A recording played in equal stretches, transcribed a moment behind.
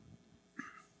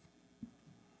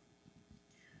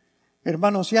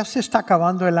Hermanos, ya se está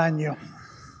acabando el año.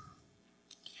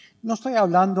 No estoy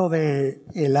hablando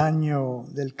del año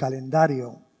del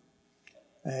calendario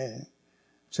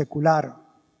secular.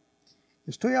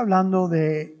 Estoy hablando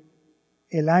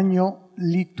del año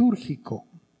litúrgico.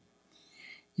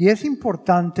 Y es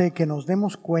importante que nos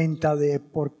demos cuenta de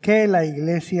por qué la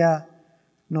Iglesia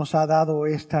nos ha dado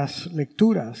estas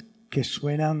lecturas que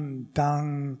suenan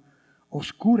tan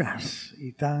oscuras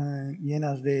y tan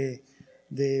llenas de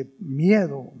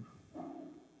miedo.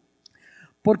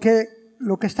 Porque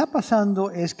lo que está pasando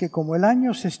es que como el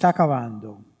año se está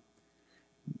acabando,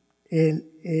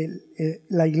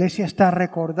 la Iglesia está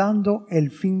recordando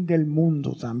el fin del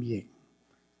mundo también.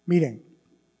 Miren,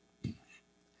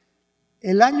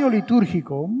 el año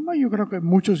litúrgico, yo creo que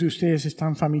muchos de ustedes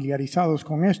están familiarizados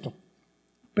con esto,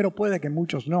 pero puede que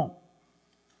muchos no.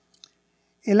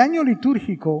 El año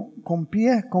litúrgico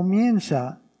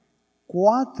comienza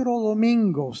 4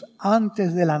 domingos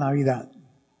antes de la Navidad.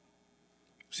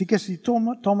 Así que si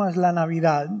tomas la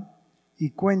Navidad y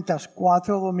cuentas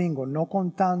 4 domingos, no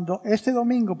contando este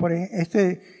domingo,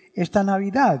 esta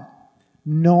Navidad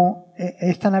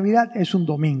es un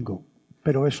domingo,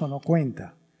 pero eso no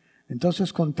cuenta.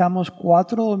 Entonces contamos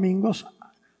 4 domingos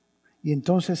y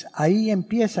entonces ahí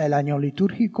empieza el año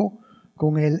litúrgico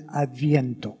con el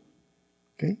Adviento.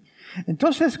 ¿Okay?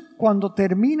 Entonces cuando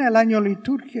termina el año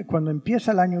litúrgico, cuando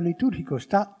empieza el año litúrgico,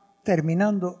 está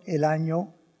terminando el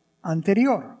año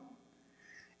anterior.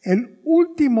 El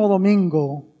último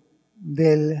domingo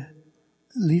del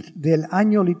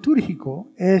año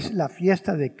litúrgico es la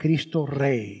fiesta de Cristo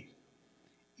Rey.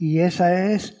 Y esa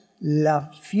es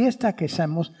la fiesta que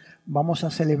vamos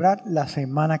a celebrar la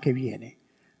semana que viene.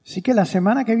 Así que la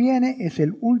semana que viene es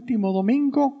el último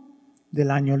domingo del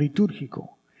año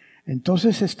litúrgico.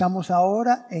 Entonces estamos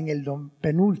ahora en el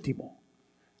penúltimo,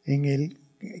 en el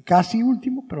casi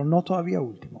último, pero no todavía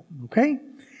último. ¿Ok?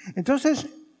 Entonces,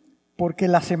 porque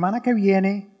la semana que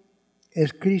viene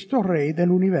es Cristo Rey del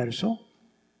universo,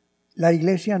 la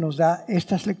Iglesia nos da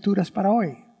estas lecturas para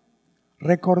hoy.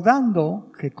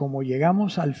 Recordando que como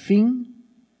llegamos al fin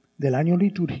del año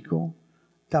litúrgico,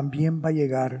 también va a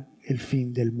llegar el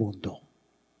fin del mundo.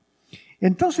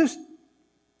 Entonces,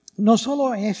 no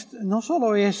solo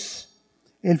es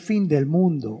el fin del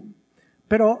mundo,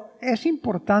 pero es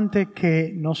importante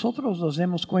que nosotros nos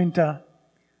demos cuenta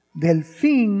del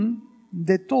fin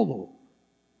de todo,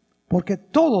 porque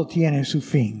todo tiene su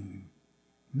fin,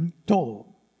 todo.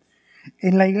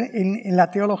 En la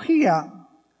teología,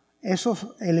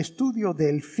 el estudio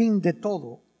del fin de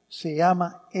todo se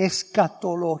llama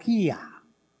escatología.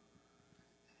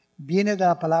 Viene de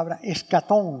la palabra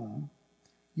escatón,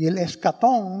 y el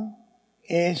escatón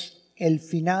es el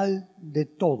final de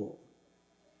todo,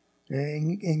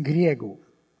 en griego,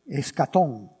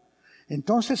 escatón.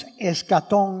 Entonces,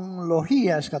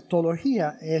 escatología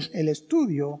es el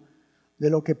estudio de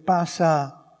lo que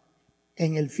pasa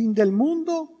en el fin del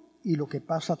mundo y lo que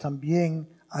pasa también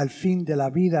al fin de la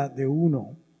vida de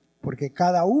uno. Porque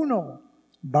cada uno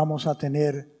vamos a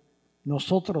tener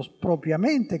nosotros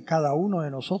propiamente, cada uno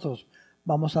de nosotros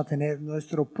vamos a tener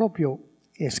nuestro propio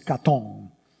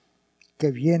escatón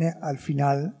que viene al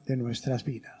final de nuestras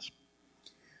vidas.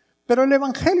 Pero el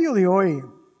evangelio de hoy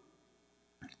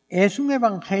es un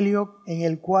evangelio en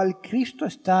el cual Cristo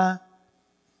está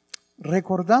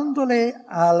recordándole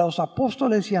a los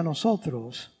apóstoles y a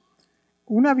nosotros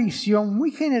una visión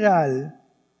muy general,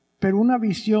 pero una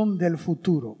visión del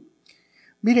futuro.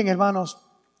 Miren, hermanos,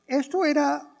 esto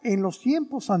era en los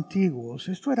tiempos antiguos,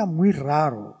 esto era muy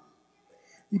raro.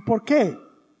 ¿Y por qué?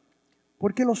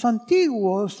 Porque los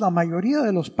antiguos, la mayoría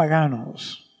de los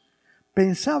paganos,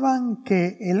 pensaban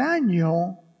que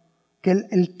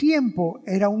el tiempo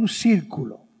era un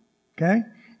círculo. ¿Okay?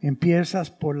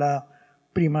 Empiezas por la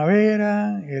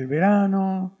primavera, el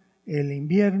verano, el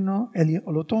invierno, el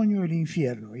otoño y el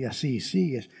invierno. Y así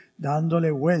sigues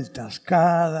dándole vueltas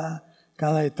cada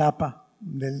etapa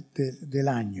del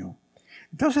año.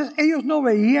 Entonces ellos no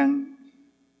veían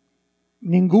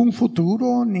ningún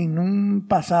futuro, ningún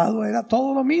pasado, era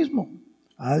todo lo mismo.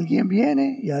 Alguien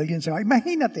viene y alguien se va.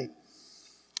 Imagínate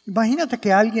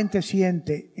que alguien te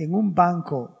siente en un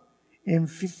banco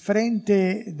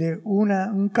enfrente de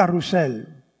un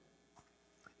carrusel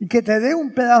y que te dé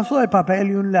un pedazo de papel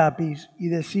y un lápiz y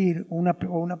decir, o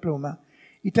una pluma,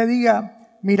 y te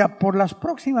diga, mira, por las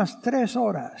próximas 3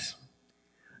 horas,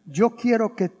 yo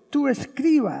quiero que tú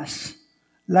escribas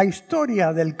la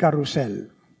historia del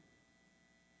carrusel.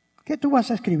 ¿Qué tú vas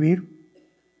a escribir?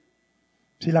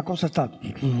 Si la cosa está...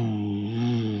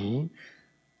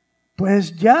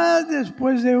 Pues ya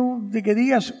después de que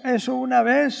digas eso una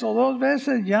vez o 2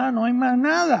 veces, ya no hay más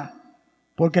nada.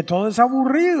 porque todo es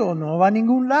aburrido, no va a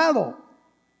ningún lado.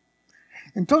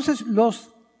 Entonces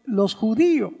los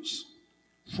judíos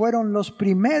fueron los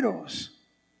primeros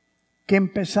que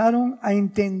empezaron a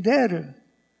entender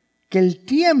que el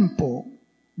tiempo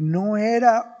no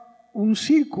era un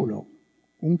círculo,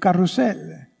 un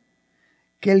carrusel,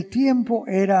 que el tiempo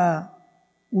era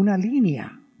una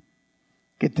línea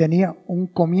que tenía un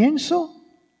comienzo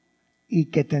y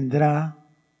que tendrá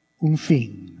un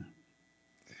fin.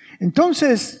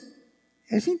 Entonces,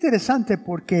 es interesante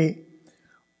porque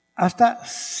hasta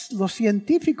los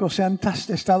científicos se han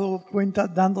estado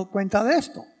dando cuenta de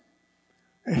esto.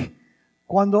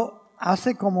 Cuando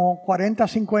hace como 40,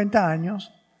 50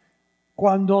 años,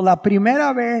 cuando la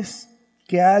primera vez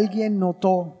que alguien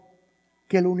notó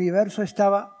que el universo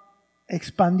estaba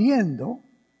expandiendo,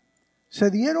 se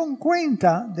dieron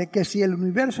cuenta de que si el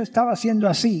universo estaba haciendo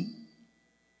así,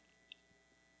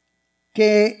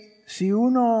 que si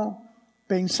uno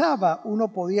pensaba, uno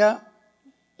podía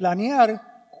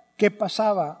planear qué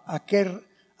pasaba, a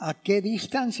qué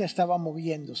distancia estaba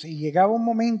moviéndose. Y llegaba un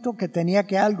momento que tenía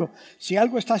que si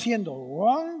algo está haciendo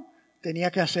wrong, tenía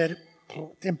que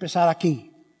empezar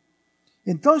aquí.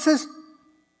 Entonces,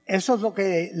 eso es lo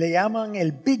que le llaman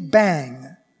el Big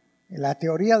Bang, la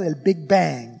teoría del Big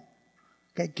Bang.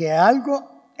 Que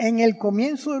algo en el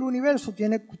comienzo del universo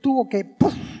tuvo que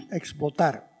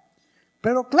explotar.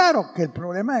 Pero claro que el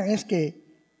problema es que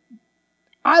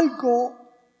algo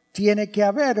tiene que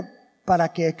haber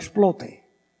para que explote.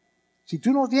 Si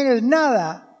tú no tienes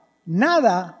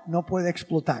nada no puede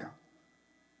explotar.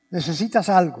 Necesitas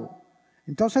algo.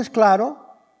 Entonces, claro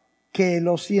que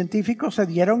los científicos se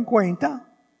dieron cuenta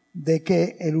de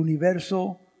que el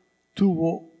universo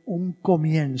tuvo un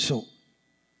comienzo.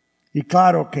 Y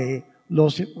claro que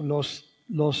los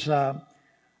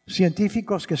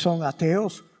científicos que son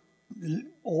ateos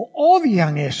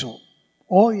odian eso.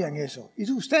 Y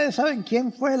ustedes saben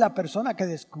quién fue la persona que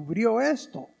descubrió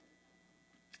esto.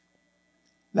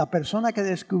 La persona que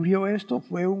descubrió esto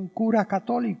fue un cura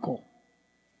católico,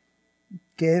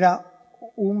 que era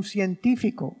un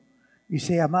científico, y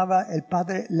se llamaba el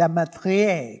padre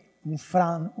Lametrière,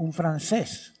 un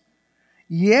francés.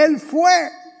 Y él fue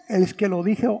el que lo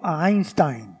dijo a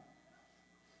Einstein.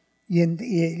 Y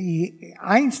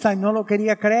Einstein no lo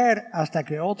quería creer hasta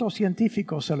que otro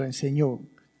científico se lo enseñó,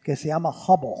 que se llama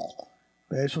Hubble.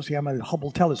 Pero eso se llama el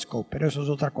Hubble Telescope, pero eso es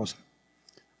otra cosa.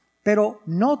 Pero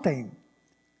noten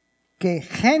que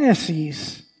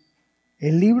Génesis,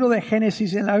 el libro de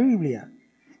Génesis en la Biblia,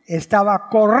 estaba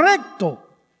correcto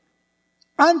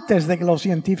antes de que los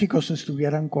científicos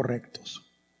estuvieran correctos.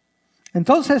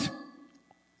 Entonces,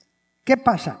 ¿qué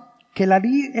pasa? Que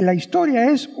la historia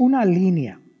es una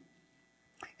línea.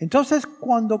 Entonces,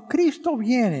 cuando Cristo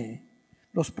viene,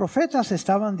 los profetas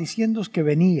estaban diciendo que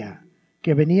venía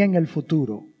en el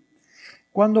futuro.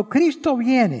 Cuando Cristo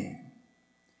viene,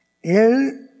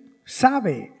 Él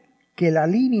sabe que la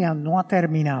línea no ha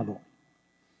terminado.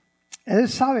 Él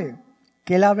sabe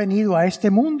que Él ha venido a este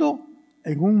mundo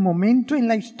en un momento en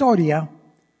la historia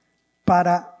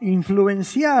para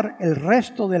influenciar el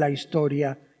resto de la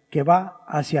historia que va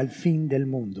hacia el fin del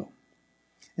mundo.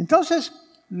 Entonces,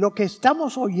 lo que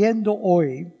estamos oyendo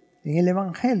hoy en el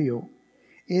Evangelio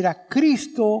era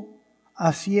Cristo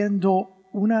haciendo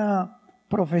una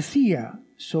profecía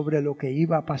sobre lo que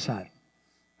iba a pasar.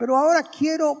 Pero ahora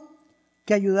quiero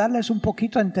que ayudarles un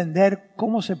poquito a entender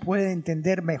cómo se puede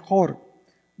entender mejor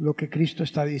lo que Cristo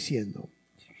está diciendo.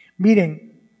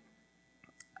 Miren,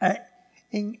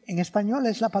 en español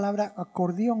es la palabra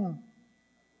acordeón.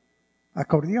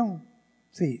 Acordeón.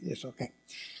 Sí, eso, ok.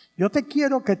 Yo te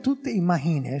quiero que tú te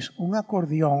imagines un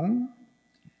acordeón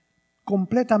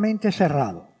completamente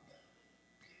cerrado.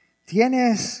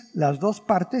 Tienes las dos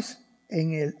partes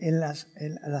en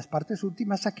las partes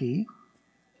últimas aquí,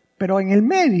 pero en el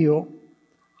medio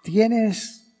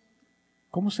tienes,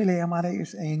 ¿cómo se le llamará?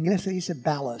 En inglés se dice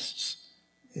ballasts.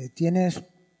 Tienes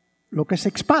lo que se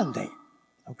expande,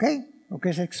 ¿ok? Lo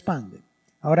que se expande.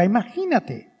 Ahora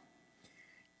imagínate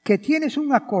que tienes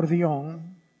un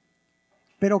acordeón,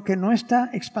 pero que no está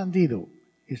expandido,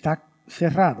 está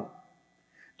cerrado.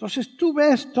 Entonces tú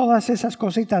ves todas esas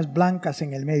cositas blancas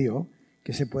en el medio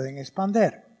que se pueden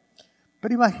expander.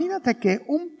 Pero imagínate que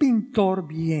un pintor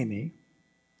viene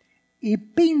y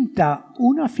pinta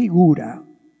una figura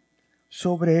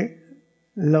sobre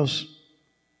las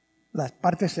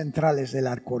partes centrales del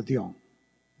acordeón.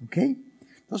 ¿Ok?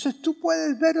 Entonces tú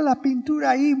puedes ver la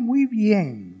pintura ahí muy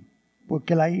bien,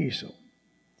 porque la hizo.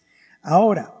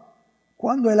 Ahora,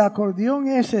 cuando el acordeón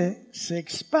ese se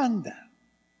expanda,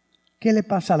 ¿qué le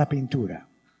pasa a la pintura?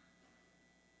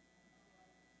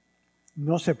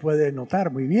 no se puede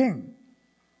notar muy bien.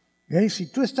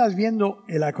 Si tú estás viendo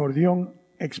el acordeón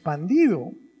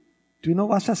expandido, tú no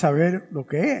vas a saber lo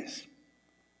que es.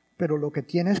 Pero lo que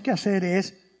tienes que hacer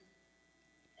es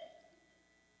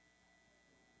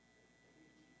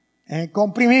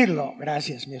comprimirlo.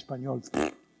 Gracias, mi español.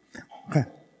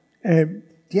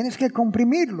 Tienes que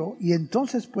comprimirlo y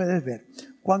entonces puedes ver.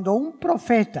 Cuando un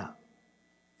profeta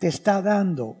te está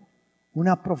dando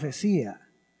una profecía,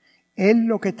 él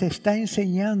lo que te está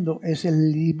enseñando es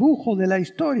el dibujo de la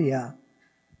historia,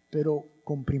 pero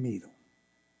comprimido.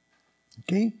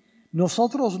 ¿Okay?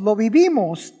 Nosotros lo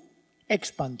vivimos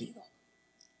expandido.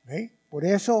 ¿Okay? Por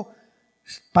eso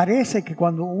parece que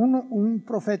cuando un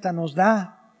profeta nos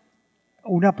da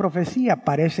una profecía,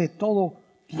 parece todo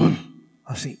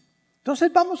así.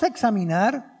 Entonces vamos a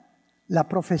examinar la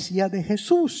profecía de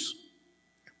Jesús.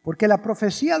 Porque la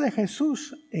profecía de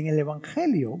Jesús en el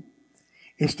Evangelio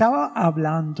estaba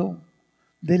hablando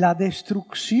de la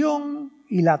destrucción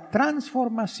y la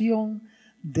transformación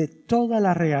de toda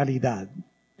la realidad,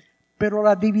 pero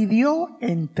la dividió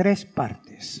en 3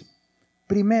 partes.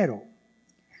 Primero,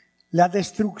 la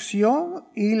destrucción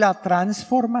y la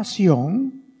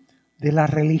transformación de la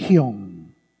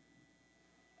religión.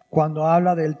 Cuando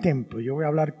habla del templo, yo voy a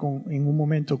hablar en un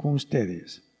momento con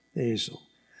ustedes de eso.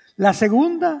 La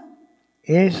segunda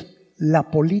es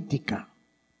la política,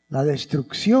 la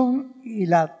destrucción y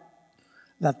la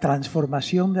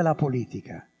transformación de la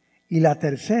política. Y la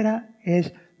tercera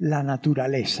es la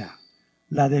naturaleza,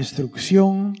 la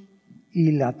destrucción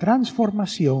y la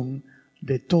transformación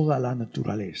de toda la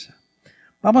naturaleza.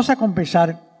 Vamos a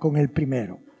comenzar con el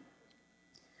primero.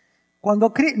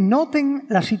 Cuando noten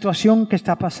la situación que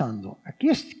está pasando. Aquí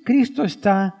Cristo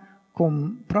está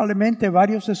con probablemente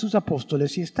varios de sus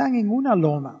apóstoles y están en una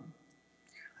loma.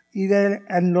 Y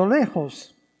en lo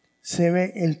lejos se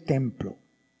ve el templo.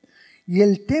 Y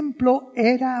el templo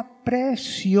era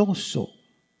precioso,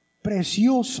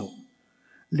 precioso.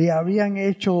 Le habían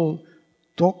hecho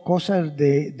cosas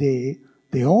de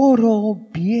oro,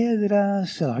 piedras,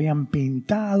 se lo habían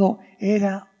pintado.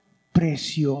 Era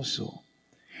precioso.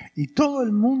 Y todo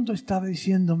el mundo estaba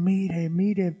diciendo, mire,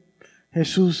 mire,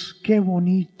 Jesús, qué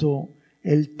bonito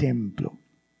el templo.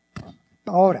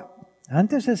 Ahora,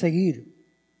 antes de seguir,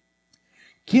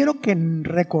 quiero que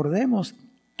recordemos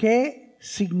qué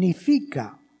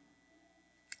significa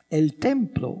el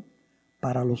templo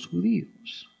para los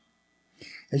judíos.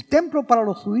 El templo para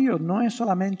los judíos no es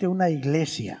solamente una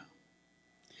iglesia.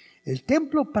 El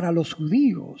templo para los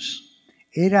judíos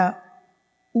era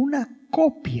una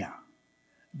copia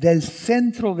del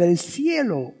centro del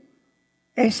cielo.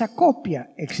 Esa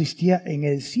copia existía en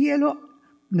el cielo,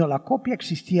 no, la copia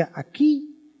existía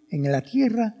aquí, en la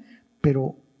tierra,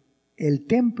 pero el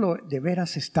templo de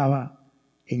veras estaba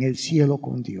en el cielo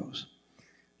con Dios.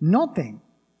 Noten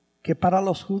que para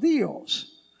los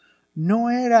judíos no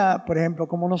era, por ejemplo,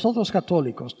 como nosotros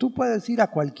católicos, tú puedes ir a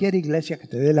cualquier iglesia que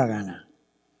te dé la gana.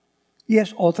 Y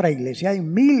es otra iglesia, hay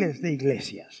miles de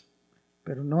iglesias,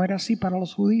 pero no era así para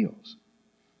los judíos.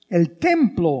 El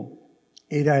templo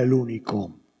era el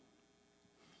único.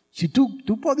 Si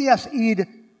tú podías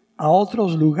ir a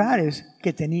otros lugares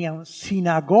que tenían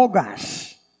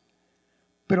sinagogas,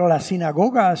 pero las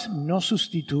sinagogas no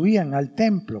sustituían al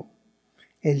templo.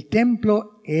 El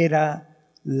templo era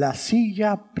la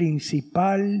silla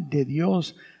principal de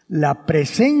Dios, la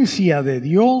presencia de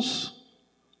Dios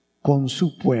con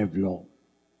su pueblo.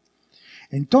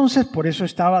 Entonces, por eso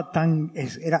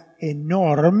era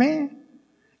enorme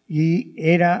y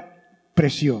era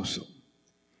precioso.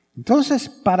 Entonces,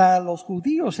 para los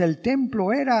judíos el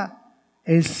templo era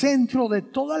el centro de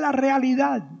toda la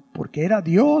realidad, porque era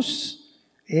Dios,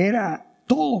 era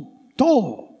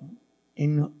todo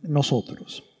en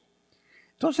nosotros.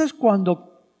 Entonces,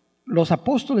 cuando los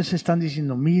apóstoles están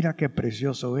diciendo, mira qué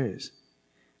precioso es,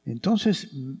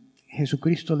 entonces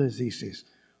Jesucristo les dice,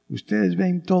 ustedes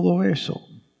ven todo eso,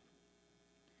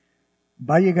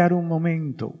 va a llegar un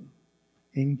momento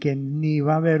en que ni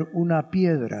va a haber una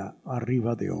piedra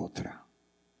arriba de otra.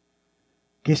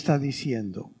 ¿Qué está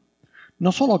diciendo?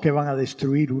 No solo que van a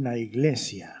destruir una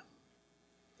iglesia,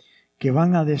 que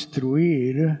van a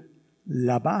destruir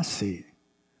la base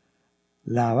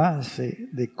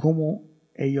de cómo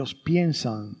ellos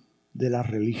piensan de la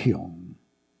religión,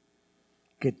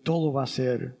 que todo va a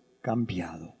ser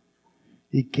cambiado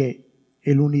y que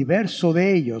el universo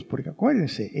de ellos, porque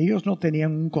acuérdense, ellos no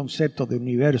tenían un concepto de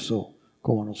universo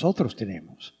como nosotros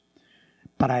tenemos.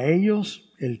 Para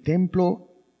ellos el templo,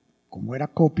 como era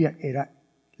copia, era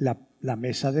la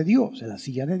mesa de Dios, la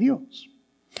silla de Dios.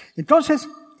 Entonces,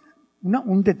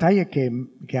 un detalle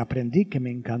que aprendí que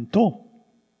me encantó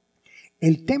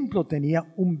el templo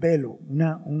tenía un velo,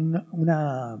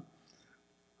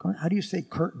 how do you say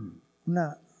curtain?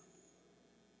 Una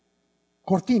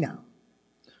cortina.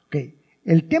 Okay.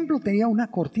 El templo tenía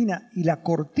una cortina y la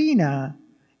cortina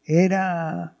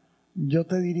era, yo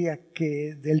te diría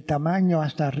que del tamaño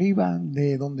hasta arriba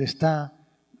de donde está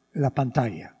la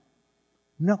pantalla.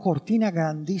 Una cortina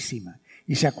grandísima.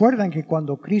 Y se acuerdan que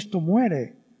cuando Cristo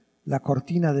muere, la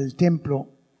cortina del templo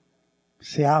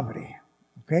se abre.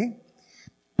 ¿Ok?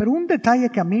 Pero un detalle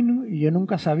que a mí yo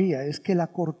nunca sabía es que la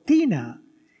cortina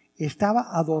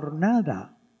estaba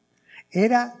adornada.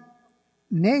 Era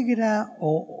negra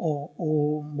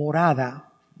o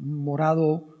morada, un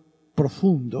morado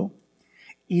profundo.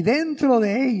 Y dentro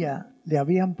de ella le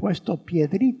habían puesto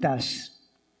piedritas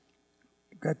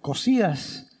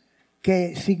cosidas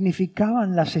que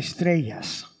significaban las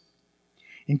estrellas.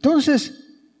 Entonces,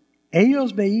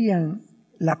 ellos veían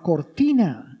la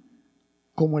cortina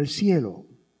como el cielo.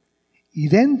 Y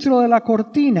dentro de la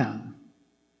cortina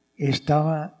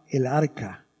estaba el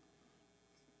arca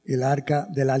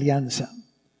de la alianza.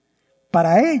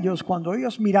 Para ellos, cuando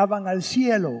ellos miraban al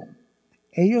cielo,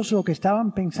 ellos lo que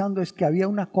estaban pensando es que había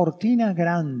una cortina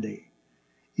grande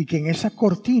y que en esa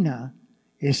cortina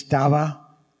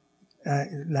estaba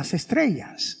las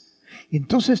estrellas.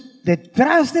 Entonces,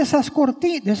 detrás de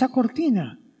esa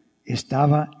cortina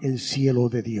estaba el cielo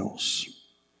de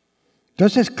Dios.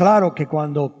 Entonces, claro que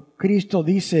cuando Cristo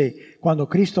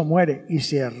muere y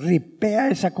se ripea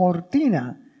esa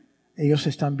cortina, ellos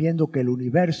están diciendo que el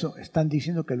universo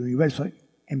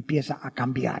empieza a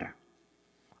cambiar.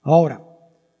 Ahora,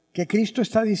 ¿qué Cristo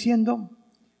está diciendo?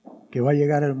 Que va a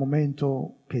llegar el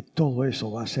momento que todo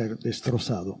eso va a ser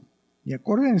destrozado. Y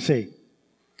acuérdense,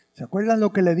 ¿se acuerdan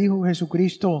lo que le dijo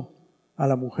Jesucristo a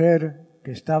la mujer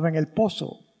que estaba en el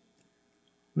pozo?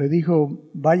 Le dijo,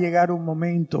 va a llegar un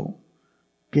momento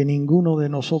que ninguno de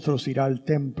nosotros irá al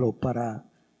templo para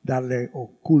darle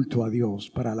culto a Dios,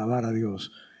 para alabar a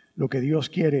Dios. Lo que Dios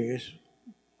quiere es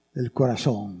el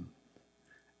corazón.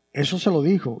 Eso se lo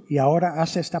dijo y ahora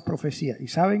hace esta profecía. ¿Y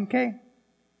saben qué?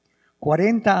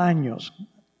 40 años,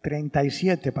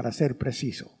 37 para ser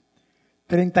preciso,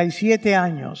 37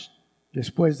 años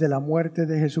después de la muerte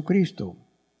de Jesucristo,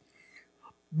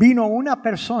 vino una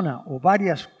persona o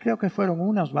varias, creo que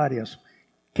fueron varias,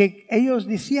 que ellos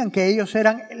decían que ellos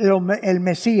eran el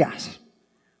Mesías.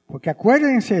 Porque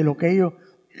acuérdense lo que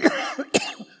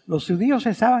los judíos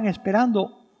estaban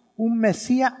esperando un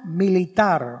Mesías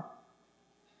militar.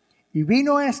 Y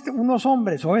vino unos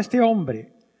hombres o este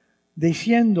hombre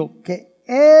diciendo que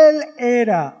él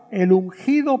era el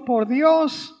ungido por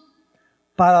Dios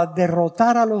para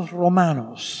derrotar a los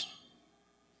romanos.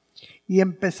 Y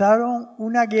empezaron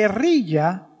una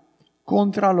guerrilla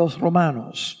contra los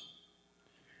romanos.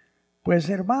 Pues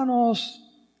hermanos,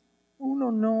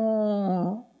 uno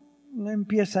no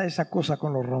empieza esa cosa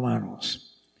con los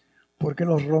romanos, porque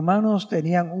los romanos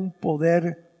tenían un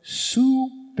poder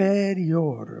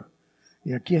superior.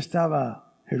 Y aquí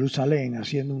estaba Jerusalén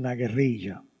haciendo una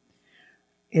guerrilla.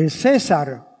 El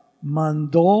César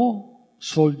mandó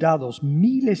soldados,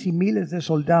 miles y miles de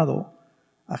soldados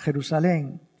a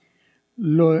Jerusalén.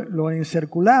 Lo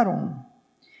encircularon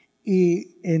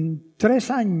y en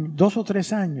 2 o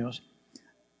 3 años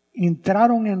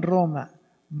entraron en Roma,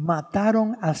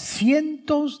 mataron a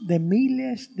cientos de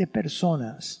miles de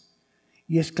personas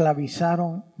y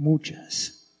esclavizaron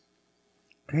muchas.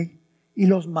 ¿Okay? Y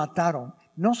los mataron.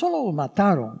 No solo los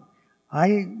mataron,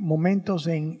 hay momentos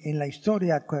en la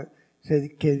historia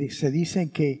que se dicen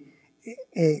que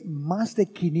más de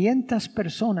 500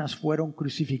 personas fueron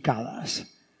crucificadas.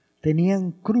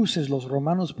 Tenían cruces, los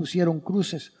romanos pusieron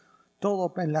cruces,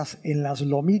 todo en las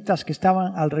lomitas que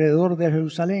estaban alrededor de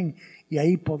Jerusalén, y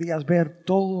ahí podías ver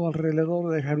todo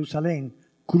alrededor de Jerusalén,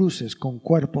 cruces con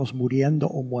cuerpos muriendo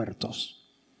o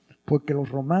muertos, porque los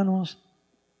romanos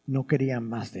no querían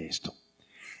más de esto.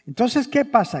 Entonces, ¿qué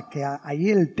pasa? Que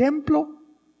ahí el templo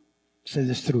se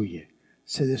destruye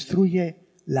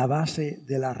la base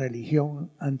de la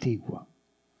religión antigua.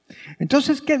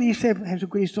 Entonces, ¿qué dice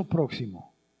Jesucristo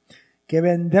próximo? Que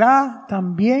vendrá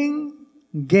también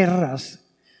guerras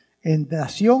en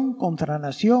nación contra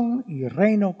nación y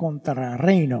reino contra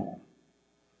reino.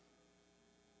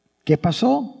 ¿Qué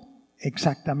pasó?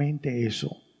 Exactamente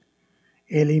eso.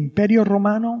 El imperio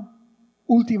romano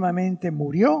últimamente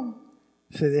murió,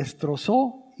 se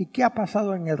destrozó. ¿Y qué ha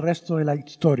pasado en el resto de la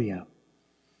historia?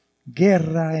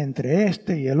 Guerra entre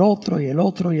este y el otro y el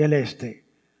otro y el este.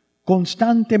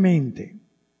 Constantemente.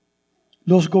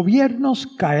 Los gobiernos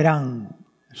caerán.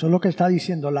 Eso es lo que está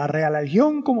diciendo. La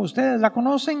religión, como ustedes la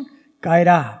conocen,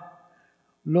 caerá.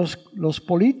 los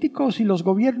políticos y los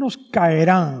gobiernos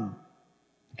caerán.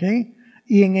 ¿Okay?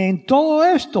 Y en todo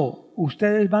esto,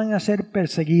 ustedes van a ser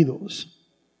perseguidos.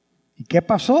 ¿Y qué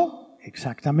pasó?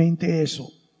 Exactamente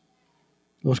eso.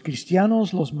 Los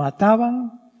cristianos los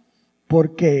mataban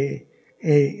porque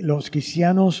los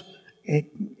cristianos...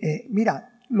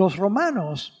 mira, los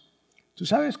romanos, ¿tú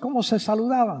sabes cómo se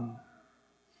saludaban?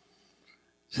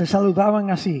 Se saludaban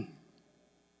así.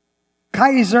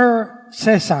 Kaiser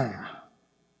César.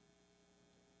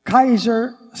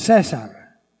 Kaiser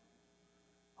César.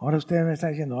 Ahora usted me está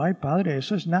diciendo, ay padre,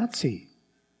 eso es nazi.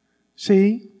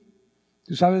 Sí.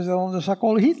 ¿Tú sabes de dónde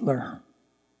sacó el Hitler?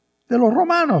 De los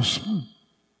romanos.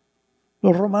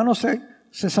 Los romanos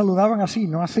se saludaban así,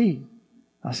 no así.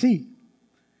 Así.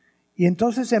 Y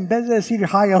entonces en vez de decir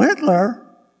Heil Hitler,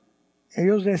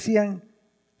 ellos decían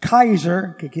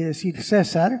Kaiser, que quiere decir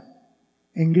César,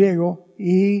 en griego,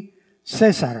 y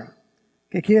César,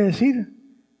 que quiere decir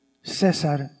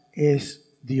César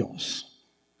es Dios.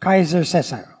 Kaiser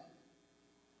César.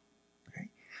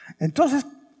 Okay. Entonces,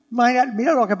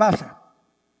 mira lo que pasa.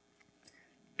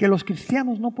 Que los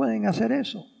cristianos no pueden hacer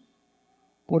eso.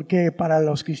 Porque para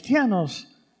los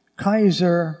cristianos,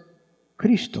 Kaiser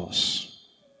Christos.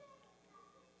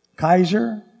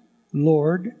 Kaiser,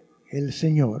 Lord, el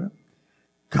Señor.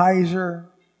 Kaiser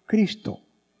Cristo,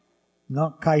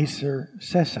 no Kaiser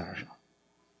César.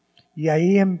 Y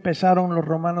ahí empezaron los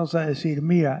romanos a decir,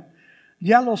 mira,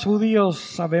 ya los judíos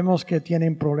sabemos que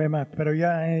tienen problemas, pero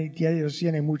ya ellos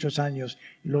tienen muchos años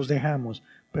y los dejamos.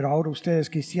 Pero ahora ustedes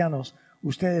cristianos,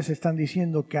 ustedes están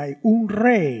diciendo que hay un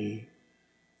rey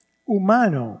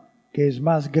humano que es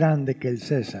más grande que el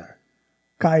César.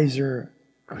 Kaiser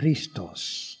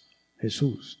Christos,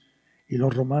 Jesús. Y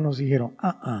los romanos dijeron,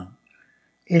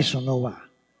 eso no va.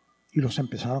 Y los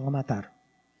empezaron a matar.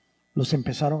 Los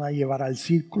empezaron a llevar al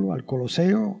círculo, al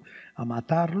Coloseo, a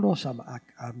matarlos, a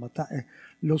matar.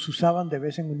 Los usaban de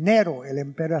vez en cuando. Nero, el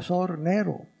emperador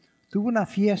Nero, tuvo una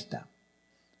fiesta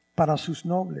para sus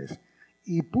nobles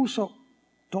y puso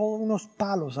todos unos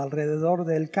palos alrededor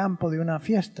del campo de una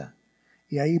fiesta.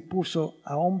 Y ahí puso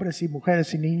a hombres y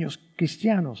mujeres y niños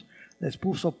cristianos. Les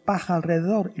puso paja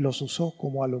alrededor y los usó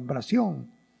como alumbración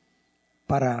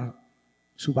para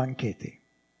su banquete.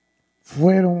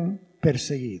 Fueron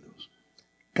perseguidos.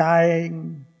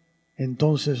 Caen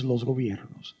entonces los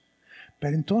gobiernos.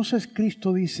 Pero entonces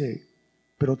Cristo dice,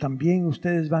 pero también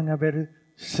ustedes van a ver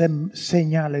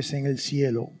señales en el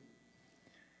cielo,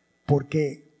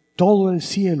 porque todo el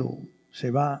cielo se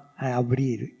va a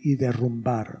abrir y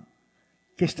derrumbar.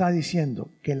 ¿Qué está diciendo?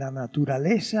 Que la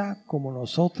naturaleza como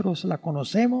nosotros la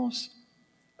conocemos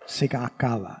se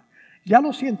acaba. Ya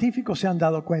los científicos se han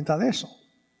dado cuenta de eso.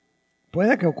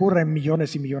 Puede que ocurra en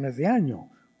millones y millones de años,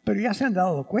 pero ya se han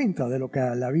dado cuenta de lo que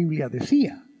la Biblia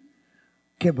decía,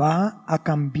 que va a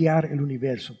cambiar el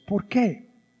universo. ¿Por qué?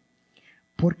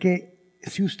 Porque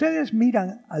si ustedes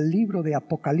miran al libro de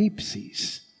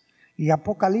Apocalipsis, y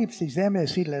Apocalipsis, déjenme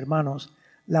decirle, hermanos,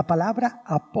 la palabra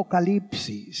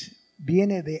Apocalipsis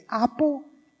viene de apo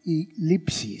y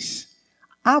lipsis.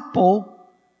 Apo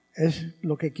es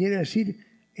lo que quiere decir,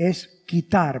 es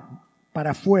quitar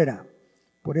para afuera.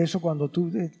 Por eso cuando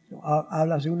tú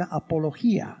hablas de una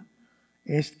apología,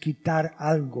 es quitar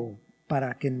algo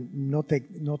para que no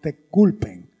te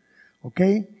culpen. ¿Ok?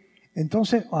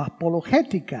 Entonces,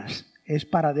 apologéticas es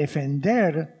para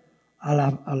defender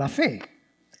a la fe.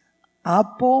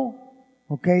 Apo,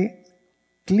 ¿ok?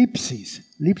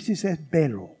 Clipsis. Lipsis es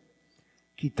velo.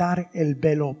 Quitar el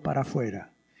velo para afuera.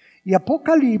 Y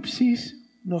Apocalipsis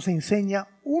nos enseña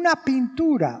una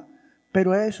pintura,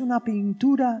 pero es una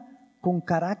pintura con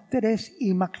caracteres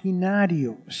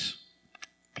imaginarios.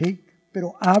 ¿Okay?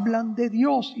 Pero hablan de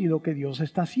Dios y lo que Dios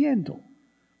está haciendo.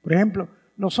 Por ejemplo,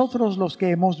 nosotros los que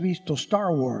hemos visto Star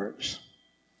Wars,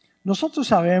 nosotros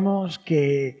sabemos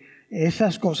que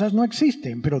esas cosas no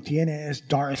existen, pero tienes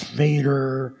Darth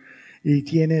Vader y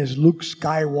tienes Luke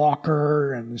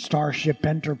Skywalker and Starship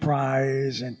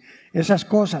Enterprise and esas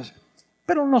cosas.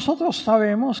 Pero nosotros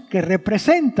sabemos que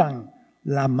representan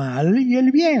la mal y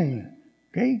el bien.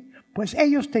 ¿Okay? Pues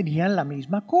ellos tenían la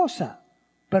misma cosa,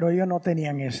 pero ellos no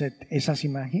tenían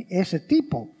ese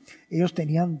tipo. Ellos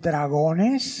tenían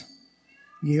dragones,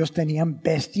 y ellos tenían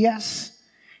bestias,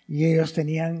 y ellos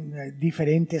tenían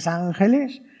diferentes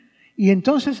ángeles. Y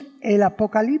entonces el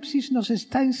Apocalipsis nos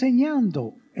está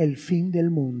enseñando el fin del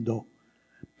mundo,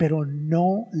 pero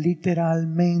no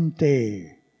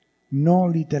literalmente. No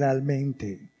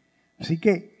literalmente. Así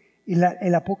que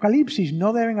el Apocalipsis,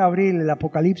 no deben abrir el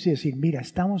Apocalipsis y decir, mira,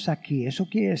 estamos aquí. Eso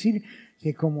quiere decir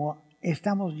que como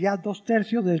estamos ya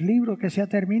 2/3 del libro que se ha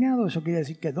terminado. Eso quiere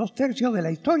decir que 2/3 de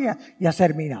la historia ya se ha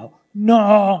terminado.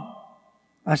 No,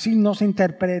 así no se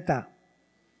interpreta.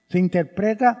 Se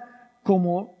interpreta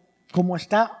como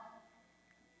está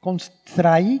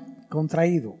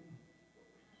contraído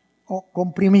o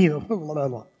comprimido.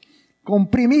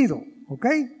 Comprimido, ¿ok?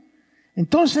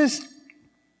 Entonces,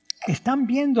 están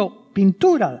viendo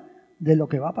pintura de lo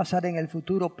que va a pasar en el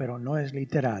futuro, pero no es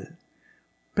literal.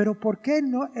 Pero ¿por qué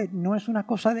no es una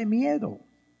cosa de miedo?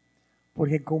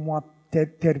 Porque como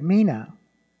termina,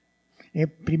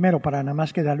 primero para nada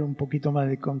más que darle un poquito más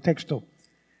de contexto,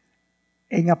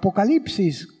 en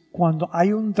Apocalipsis, cuando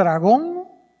hay un dragón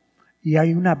y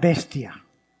hay una bestia,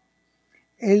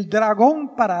 el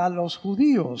dragón para los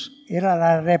judíos era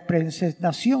la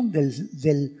representación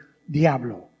del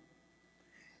diablo.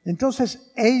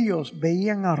 Entonces ellos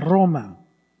veían a Roma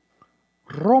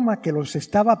que los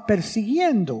estaba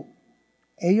persiguiendo.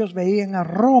 Ellos veían a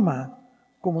Roma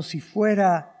como si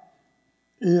fuera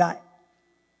la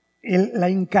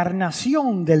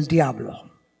encarnación del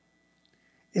diablo,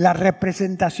 la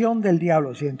representación del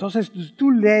diablo. Si entonces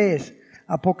tú lees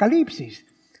Apocalipsis,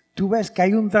 tú ves que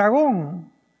hay un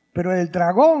dragón, pero el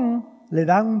dragón le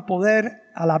da un poder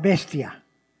a la bestia.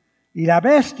 Y la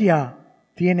bestia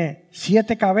tiene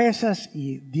 7 cabezas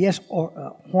y 10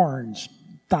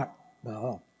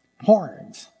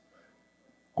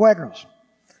 cuernos.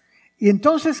 Y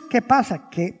entonces, ¿qué pasa?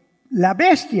 Que la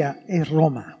bestia es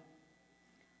Roma,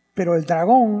 pero el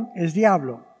dragón es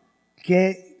diablo,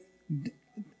 que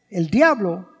el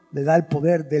diablo le da el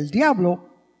poder del diablo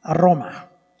a Roma.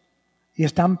 Y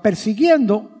están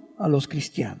persiguiendo a los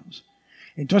cristianos.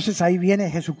 Entonces ahí viene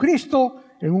Jesucristo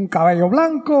en un caballo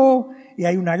blanco y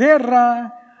hay una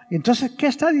guerra. Entonces, ¿qué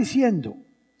está diciendo?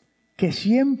 Que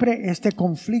siempre este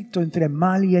conflicto entre el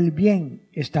mal y el bien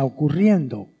está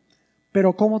ocurriendo.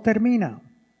 Pero ¿cómo termina?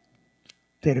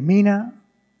 Termina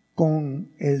con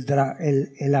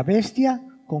la bestia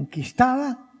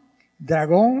conquistada,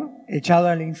 dragón echado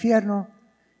al infierno.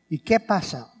 ¿Y qué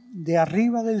pasa? De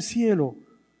arriba del cielo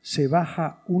se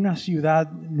baja una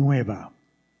ciudad nueva.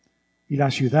 Y la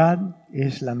ciudad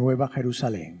es la Nueva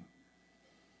Jerusalén.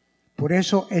 Por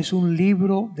eso es un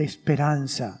libro de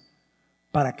esperanza,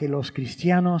 para que los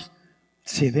cristianos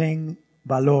se den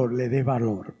valor, le dé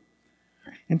valor.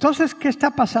 Entonces, ¿qué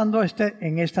está pasando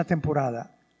en esta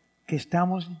temporada? Que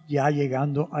estamos ya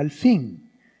llegando al fin.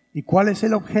 ¿Y cuál es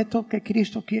el objeto que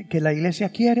que la iglesia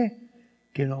quiere?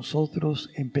 Que nosotros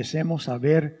empecemos a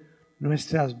ver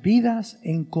nuestras vidas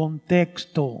en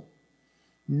contexto.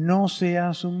 No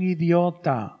seas un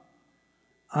idiota.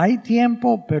 Hay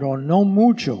tiempo, pero no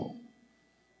mucho.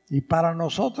 Y para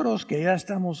nosotros que ya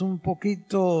estamos un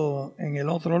poquito en el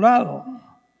otro lado,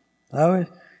 ¿sabes?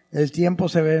 El tiempo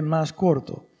se ve más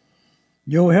corto.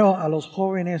 Yo veo a los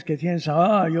jóvenes que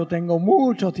piensan, yo tengo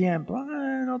mucho tiempo.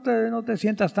 No te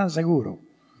sientas tan seguro.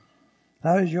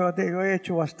 ¿Sabes? Yo he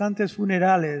hecho bastantes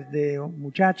funerales de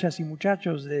muchachas y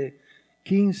muchachos de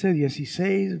 15,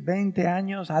 16, 20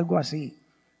 años, algo así,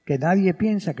 que nadie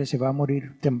piensa que se va a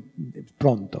morir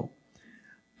pronto.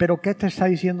 Pero ¿qué te está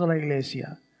diciendo la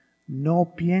iglesia?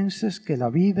 No pienses que la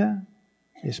vida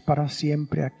es para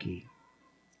siempre aquí.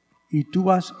 Y tú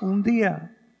un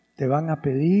día, te van a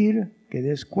pedir que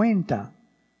des cuenta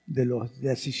de las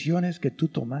decisiones que tú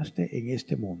tomaste en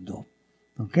este mundo.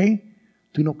 ¿Ok?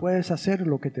 Tú no puedes hacer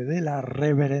lo que te dé la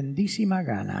reverendísima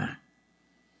gana.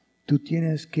 Tú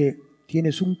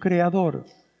tienes un creador,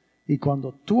 y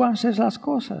cuando tú haces las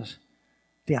cosas,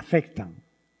 te afectan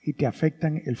y te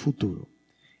afectan el futuro.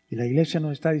 Y la iglesia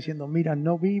nos está diciendo, mira,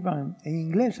 no vivan. En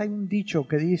inglés hay un dicho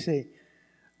que dice,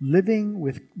 living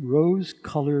with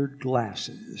rose-colored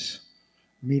glasses.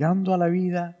 Mirando a la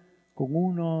vida con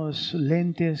unos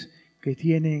lentes que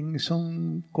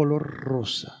son color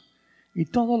rosa. Y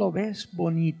todo lo ves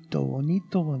bonito,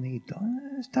 bonito, bonito.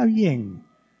 Está bien,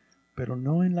 pero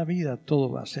no en la vida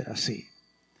todo va a ser así.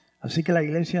 Así que la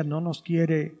iglesia no nos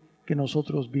quiere que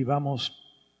nosotros vivamos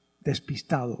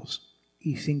despistados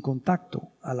y sin contacto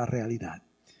a la realidad.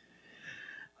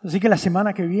 Así que la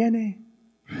semana que viene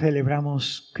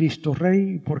celebramos Cristo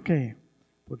Rey. ¿Por qué?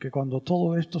 Porque cuando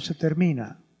todo esto se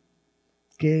termina,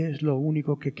 ¿qué es lo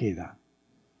único que queda?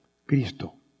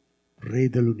 Cristo, Rey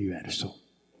del universo.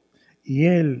 Y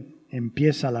Él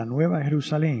empieza la nueva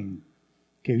Jerusalén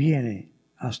que viene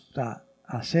hasta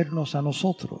hacernos a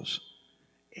nosotros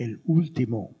el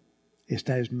último.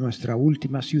 Esta es nuestra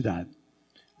última ciudad,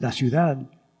 la ciudad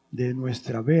de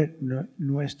nuestra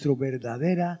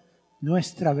verdadera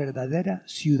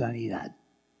ciudadanía,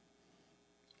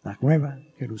 la nueva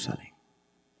Jerusalén.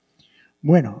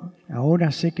 Bueno,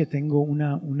 ahora sé que tengo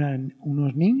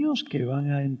unos niños que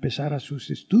van a empezar a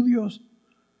sus estudios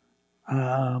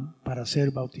para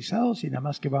ser bautizados y nada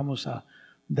más que vamos a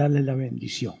darle la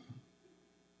bendición.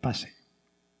 Pase.